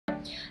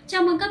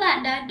Chào mừng các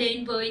bạn đã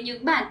đến với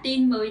những bản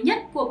tin mới nhất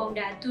của Bóng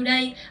đá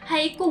Today.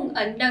 Hãy cùng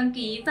ấn đăng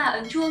ký và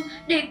ấn chuông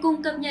để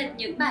cùng cập nhật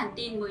những bản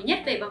tin mới nhất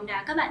về bóng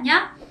đá các bạn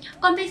nhé.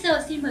 Còn bây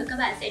giờ xin mời các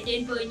bạn sẽ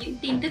đến với những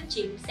tin tức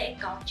chính sẽ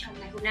có trong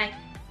ngày hôm nay.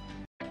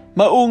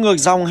 MU ngược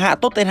dòng hạ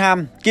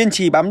Tottenham, kiên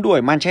trì bám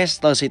đuổi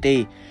Manchester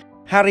City.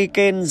 Harry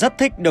Kane rất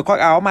thích được khoác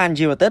áo Man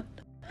United.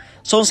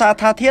 N.H.A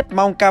tha thiết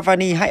mong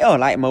Cavani hãy ở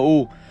lại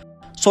MU.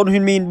 Son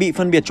Heung-min bị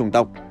phân biệt chủng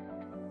tộc.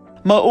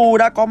 MU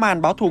đã có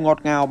màn báo thù ngọt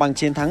ngào bằng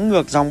chiến thắng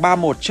ngược dòng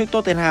 3-1 trước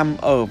Tottenham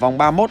ở vòng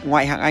 31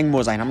 ngoại hạng Anh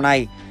mùa giải năm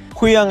nay.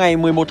 Khuya ngày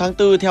 11 tháng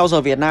 4 theo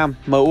giờ Việt Nam,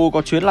 MU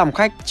có chuyến làm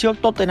khách trước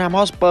Tottenham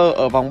Hotspur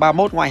ở vòng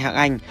 31 ngoại hạng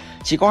Anh.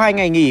 Chỉ có 2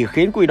 ngày nghỉ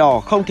khiến Quỷ Đỏ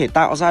không thể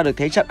tạo ra được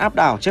thế trận áp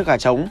đảo trước gà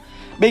trống.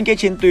 Bên kia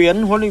chiến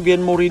tuyến, huấn luyện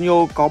viên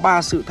Mourinho có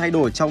 3 sự thay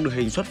đổi trong đội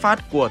hình xuất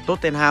phát của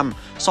Tottenham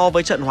so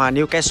với trận hòa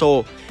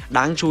Newcastle.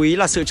 Đáng chú ý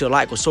là sự trở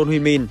lại của Son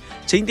Heung-min,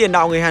 chính tiền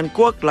đạo người Hàn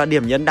Quốc là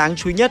điểm nhấn đáng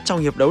chú ý nhất trong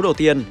hiệp đấu đầu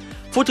tiên.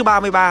 Phút thứ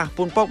 33,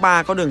 Paul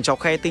Pogba có đường chọc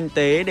khe tinh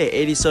tế để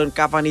Edinson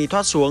Cavani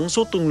thoát xuống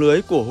sút tung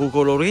lưới của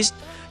Hugo Lloris.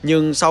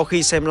 Nhưng sau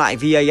khi xem lại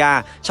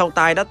VAR, trọng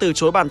tài đã từ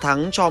chối bàn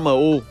thắng cho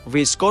MU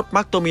vì Scott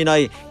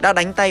McTominay đã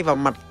đánh tay vào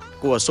mặt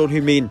của Son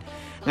Heung-min.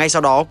 Ngay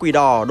sau đó, Quỷ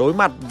Đỏ đối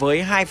mặt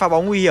với 2 pha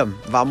bóng nguy hiểm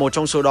và một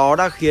trong số đó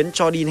đã khiến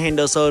cho Dean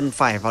Henderson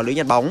phải vào lưới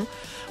nhặt bóng.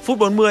 Phút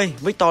 40,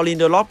 Victor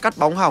Lindelof cắt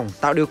bóng hỏng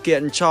tạo điều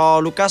kiện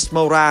cho Lucas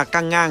Moura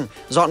căng ngang,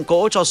 dọn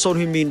cỗ cho Son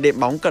Heung-min đệm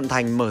bóng cận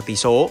thành mở tỷ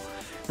số.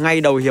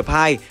 Ngay đầu hiệp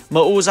 2,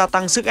 MU gia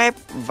tăng sức ép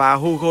và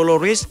Hugo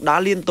Lloris đã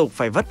liên tục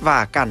phải vất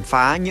vả cản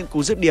phá những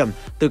cú dứt điểm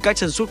từ các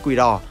chân sút Quỷ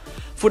Đỏ.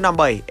 Phút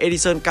 57,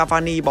 Edinson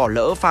Cavani bỏ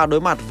lỡ pha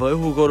đối mặt với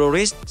Hugo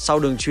Lloris sau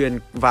đường chuyền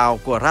vào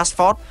của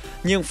Rashford,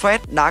 nhưng Fred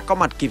đã có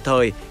mặt kịp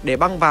thời để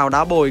băng vào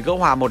đá bồi gỡ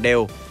hòa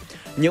 1-1.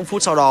 Những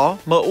phút sau đó,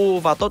 MU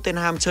và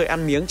Tottenham chơi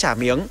ăn miếng trả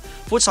miếng.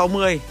 Phút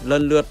 60,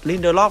 lần lượt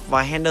Lindelof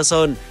và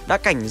Henderson đã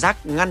cảnh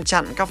giác ngăn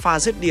chặn các pha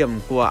dứt điểm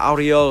của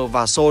Aurier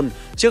và Son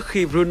trước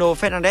khi Bruno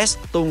Fernandes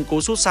tung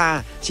cú sút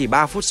xa chỉ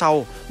 3 phút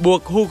sau,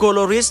 buộc Hugo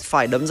Lloris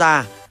phải đấm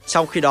ra.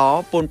 Trong khi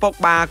đó, Paul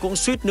Pogba cũng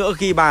suýt nữa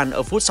ghi bàn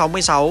ở phút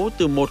 66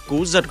 từ một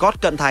cú giật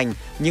gót cận thành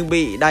nhưng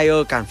bị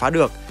Dyer cản phá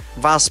được.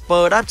 Và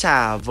Spurs đáp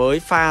trả với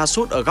pha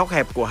sút ở góc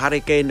hẹp của Harry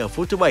Kane ở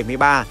phút thứ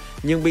 73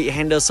 nhưng bị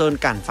Henderson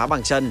cản phá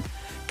bằng chân.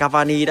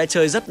 Cavani đã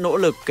chơi rất nỗ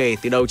lực kể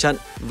từ đầu trận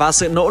và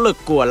sự nỗ lực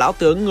của lão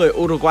tướng người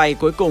Uruguay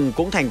cuối cùng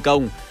cũng thành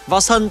công.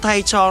 Vào sân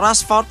thay cho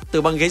Rashford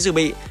từ băng ghế dự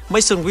bị,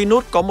 Mason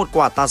Greenwood có một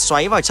quả tạt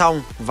xoáy vào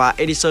trong và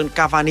Edinson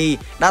Cavani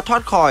đã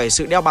thoát khỏi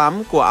sự đeo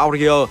bám của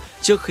Aurier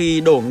trước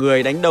khi đổ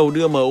người đánh đầu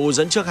đưa MU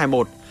dẫn trước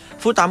 2-1.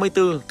 Phút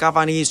 84,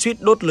 Cavani suýt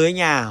đốt lưới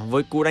nhà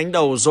với cú đánh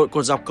đầu dội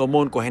cột dọc cầu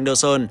môn của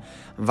Henderson.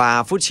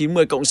 Và phút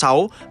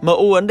 90+6,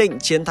 MU ấn định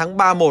chiến thắng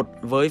 3-1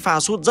 với pha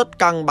sút rất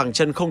căng bằng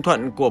chân không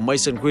thuận của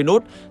Mason Greenwood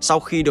sau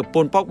khi được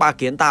Paul Pogba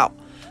kiến tạo.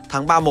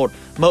 Thắng 3-1,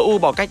 MU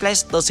bỏ cách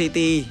Leicester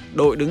City,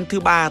 đội đứng thứ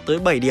 3 tới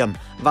 7 điểm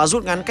và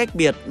rút ngắn cách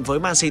biệt với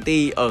Man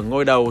City ở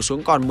ngôi đầu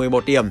xuống còn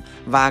 11 điểm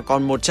và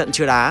còn một trận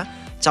chưa đá.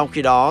 Trong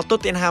khi đó,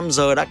 Tottenham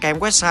giờ đã kém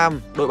West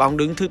Ham, đội bóng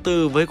đứng thứ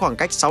 4 với khoảng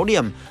cách 6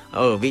 điểm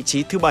ở vị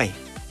trí thứ 7.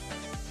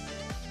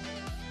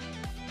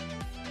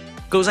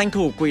 Cựu danh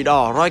thủ Quỷ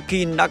Đỏ Roy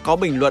Keane đã có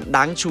bình luận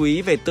đáng chú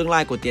ý về tương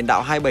lai của tiền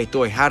đạo 27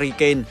 tuổi Harry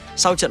Kane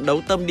sau trận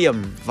đấu tâm điểm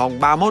vòng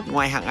 31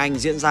 ngoại hạng Anh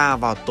diễn ra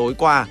vào tối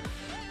qua.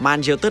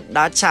 Man United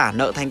đã trả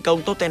nợ thành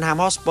công Tottenham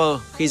Hotspur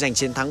khi giành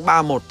chiến thắng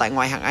 3-1 tại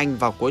ngoại hạng Anh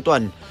vào cuối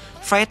tuần.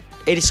 Fred,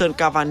 Edinson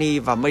Cavani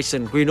và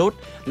Mason Greenwood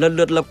lần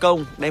lượt lập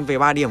công đem về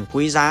 3 điểm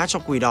quý giá cho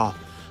Quỷ Đỏ.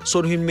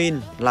 Son Heung-min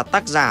là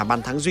tác giả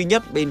bàn thắng duy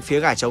nhất bên phía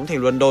gà trống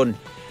thành London.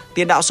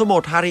 Tiền đạo số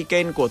 1 Harry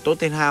Kane của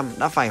Tottenham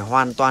đã phải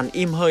hoàn toàn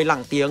im hơi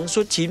lặng tiếng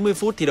suốt 90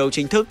 phút thi đấu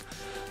chính thức.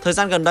 Thời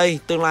gian gần đây,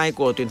 tương lai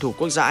của tuyển thủ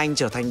quốc gia Anh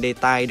trở thành đề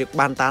tài được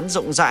bàn tán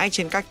rộng rãi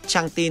trên các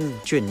trang tin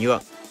chuyển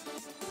nhượng.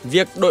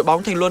 Việc đội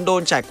bóng thành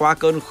London trải qua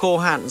cơn khô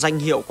hạn danh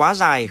hiệu quá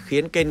dài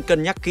khiến Kane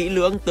cân nhắc kỹ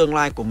lưỡng tương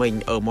lai của mình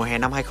ở mùa hè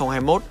năm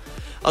 2021.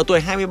 Ở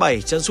tuổi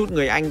 27, chân sút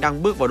người Anh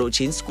đang bước vào độ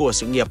chín của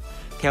sự nghiệp.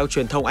 Theo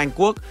truyền thông Anh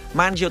Quốc,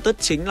 Man United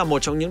chính là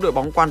một trong những đội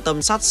bóng quan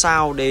tâm sát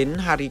sao đến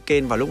Harry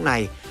Kane vào lúc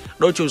này.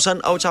 Đội chủ sân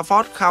Old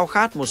Trafford khao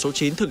khát một số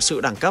 9 thực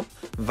sự đẳng cấp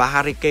và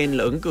Harry Kane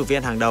là ứng cử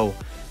viên hàng đầu.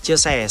 Chia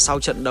sẻ sau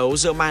trận đấu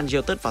giữa Man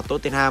United và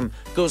Tottenham,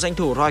 cựu danh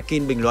thủ Roy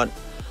Keane bình luận: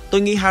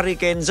 "Tôi nghĩ Harry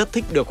Kane rất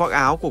thích được khoác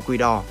áo của Quỷ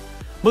Đỏ."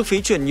 Mức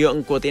phí chuyển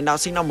nhượng của tiền đạo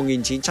sinh năm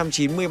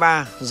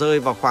 1993 rơi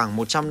vào khoảng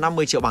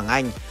 150 triệu bảng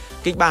Anh.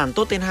 Kịch bản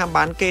Tottenham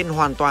bán Kane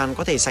hoàn toàn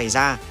có thể xảy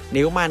ra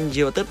nếu Man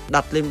United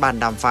đặt lên bàn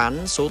đàm phán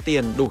số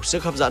tiền đủ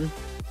sức hấp dẫn.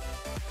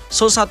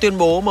 N.H.A tuyên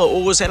bố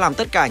MU sẽ làm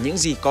tất cả những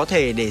gì có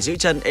thể để giữ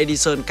chân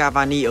Edinson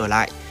Cavani ở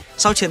lại.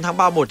 Sau chiến thắng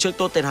 3-1 trước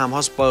Tottenham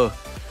Hotspur,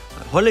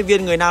 huấn luyện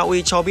viên người Na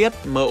Uy cho biết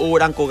MU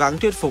đang cố gắng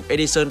thuyết phục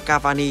Edinson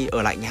Cavani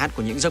ở lại nhà hát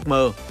của những giấc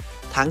mơ.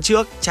 Tháng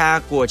trước, cha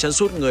của chân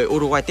sút người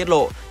Uruguay tiết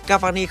lộ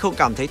Cavani không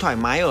cảm thấy thoải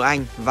mái ở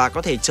Anh và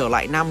có thể trở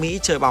lại Nam Mỹ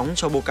chơi bóng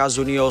cho Boca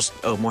Juniors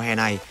ở mùa hè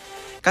này.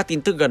 Các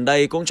tin tức gần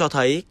đây cũng cho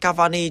thấy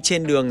Cavani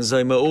trên đường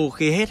rời MU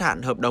khi hết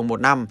hạn hợp đồng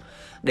 1 năm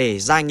để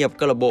gia nhập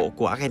câu lạc bộ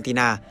của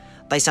Argentina.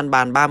 Tay săn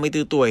bàn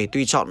 34 tuổi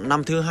tuy chọn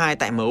năm thứ 2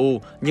 tại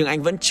MU nhưng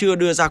anh vẫn chưa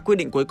đưa ra quyết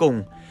định cuối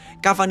cùng.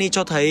 Cavani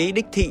cho thấy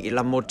đích thị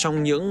là một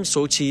trong những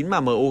số 9 mà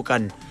MU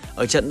cần.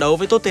 Ở trận đấu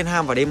với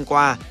Tottenham vào đêm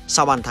qua,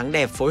 sau bàn thắng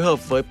đẹp phối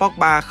hợp với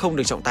Pogba không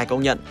được trọng tài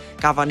công nhận,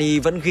 Cavani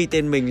vẫn ghi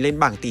tên mình lên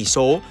bảng tỷ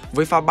số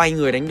với pha bay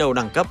người đánh đầu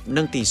đẳng cấp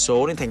nâng tỷ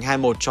số lên thành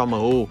 2-1 cho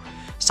MU.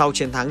 Sau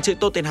chiến thắng trước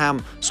Tottenham,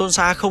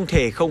 N.H.A không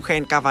thể không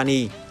khen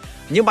Cavani.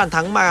 Những bàn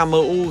thắng mà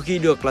MU ghi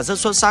được là rất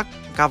xuất sắc.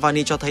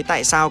 Cavani cho thấy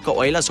tại sao cậu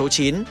ấy là số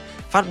 9.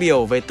 Phát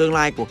biểu về tương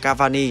lai của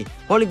Cavani,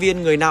 huấn luyện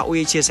viên người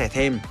N.H.A chia sẻ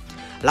thêm: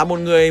 là một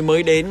người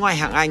mới đến ngoài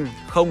hạng Anh,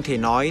 không thể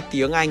nói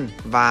tiếng Anh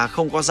và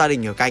không có gia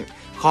đình ở cạnh,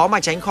 khó mà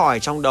tránh khỏi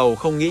trong đầu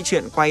không nghĩ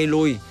chuyện quay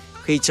lui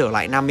khi trở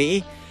lại Nam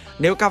Mỹ.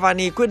 Nếu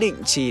Cavani quyết định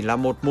chỉ là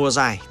một mùa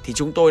giải thì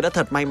chúng tôi đã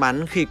thật may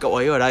mắn khi cậu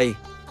ấy ở đây.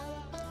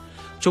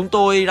 Chúng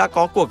tôi đã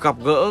có cuộc gặp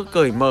gỡ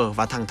cởi mở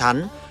và thẳng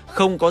thắn,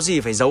 không có gì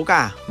phải giấu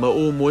cả.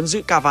 MU muốn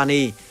giữ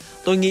Cavani.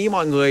 Tôi nghĩ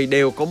mọi người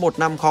đều có một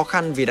năm khó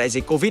khăn vì đại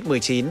dịch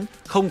Covid-19,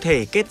 không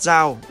thể kết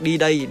giao đi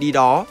đây đi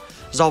đó.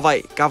 Do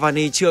vậy,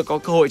 Cavani chưa có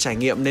cơ hội trải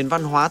nghiệm nền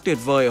văn hóa tuyệt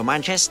vời ở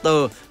Manchester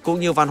cũng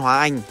như văn hóa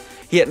Anh.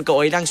 Hiện cậu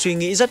ấy đang suy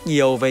nghĩ rất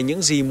nhiều về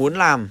những gì muốn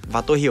làm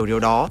và tôi hiểu điều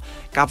đó.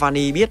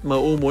 Cavani biết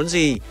MU muốn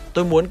gì,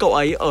 tôi muốn cậu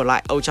ấy ở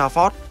lại Old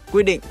Trafford,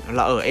 quyết định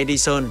là ở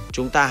Edison,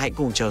 chúng ta hãy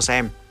cùng chờ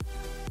xem.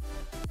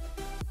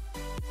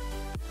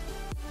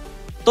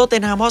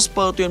 Tottenham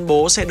Hotspur tuyên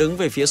bố sẽ đứng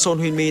về phía Son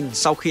Heung-min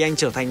sau khi anh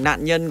trở thành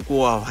nạn nhân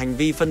của hành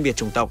vi phân biệt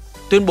chủng tộc.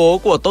 Tuyên bố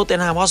của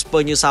Tottenham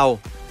Hotspur như sau: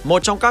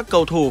 một trong các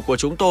cầu thủ của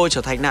chúng tôi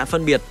trở thành nạn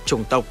phân biệt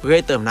chủng tộc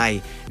ghê tởm này.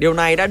 Điều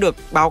này đã được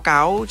báo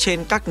cáo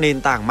trên các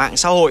nền tảng mạng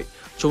xã hội.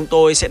 Chúng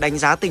tôi sẽ đánh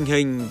giá tình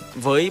hình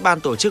với ban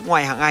tổ chức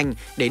ngoại hạng Anh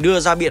để đưa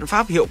ra biện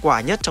pháp hiệu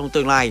quả nhất trong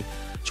tương lai.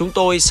 Chúng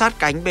tôi sát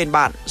cánh bên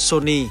bạn,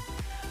 Sonny.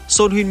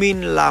 Son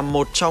Heung-min là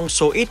một trong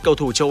số ít cầu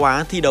thủ châu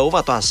Á thi đấu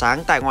và tỏa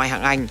sáng tại ngoại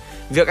hạng Anh.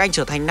 Việc anh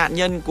trở thành nạn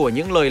nhân của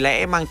những lời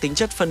lẽ mang tính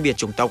chất phân biệt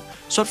chủng tộc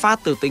xuất phát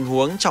từ tình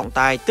huống trọng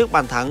tài tước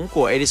bàn thắng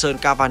của Edison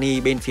Cavani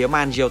bên phía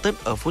Man United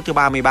ở phút thứ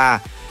 33.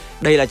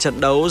 Đây là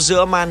trận đấu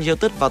giữa Man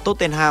United và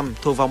Tottenham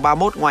thuộc vòng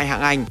 31 ngoại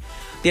hạng Anh.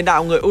 Tiền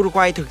đạo người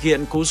Uruguay thực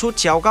hiện cú sút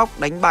chéo góc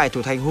đánh bại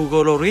thủ thành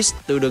Hugo Lloris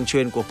từ đường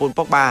chuyền của Paul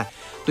Pogba.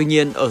 Tuy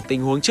nhiên, ở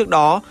tình huống trước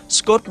đó,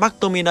 Scott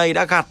McTominay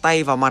đã gạt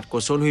tay vào mặt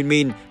của Son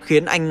Heung-min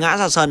khiến anh ngã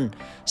ra sân.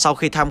 Sau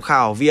khi tham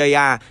khảo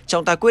VAR,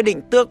 trọng tài quyết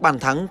định tước bàn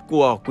thắng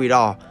của Quỷ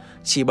Đỏ.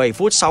 Chỉ 7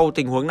 phút sau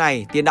tình huống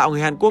này, tiền đạo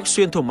người Hàn Quốc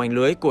xuyên thủng mảnh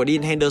lưới của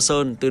Dean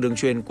Henderson từ đường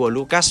chuyền của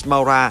Lucas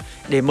Moura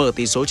để mở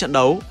tỷ số trận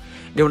đấu.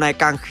 Điều này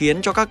càng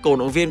khiến cho các cổ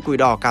động viên Quỷ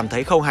Đỏ cảm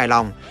thấy không hài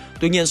lòng.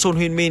 Tuy nhiên, Son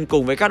Heung-min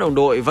cùng với các đồng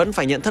đội vẫn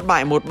phải nhận thất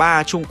bại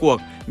 1-3 chung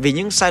cuộc vì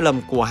những sai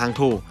lầm của hàng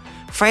thủ.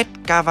 Fred,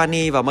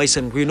 Cavani và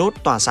Mason Greenwood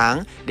tỏa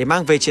sáng để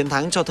mang về chiến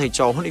thắng cho thầy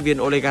trò huấn luyện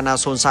viên Ole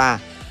Gunnar Solskjaer.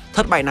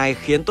 Thất bại này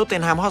khiến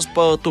Tottenham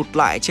Hotspur tụt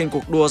lại trên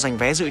cuộc đua giành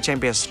vé dự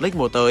Champions League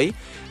mùa tới.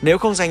 Nếu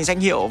không giành danh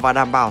hiệu và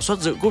đảm bảo suất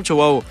dự cúp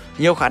châu Âu,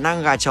 nhiều khả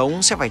năng gà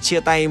trống sẽ phải chia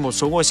tay một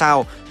số ngôi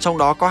sao, trong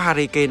đó có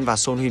Harry Kane và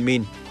Son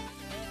Heung-min.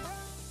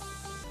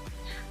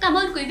 Cảm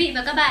ơn quý vị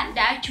và các bạn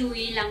đã chú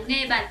ý lắng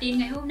nghe bản tin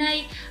ngày hôm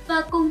nay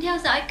và cùng theo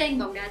dõi kênh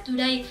Bóng Đá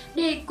Today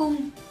để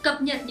cùng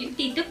cập nhật những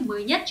tin tức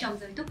mới nhất trong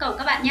giới túc cầu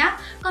các bạn nhé.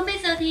 Còn bây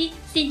giờ thì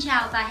xin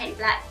chào và hẹn gặp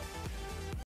lại.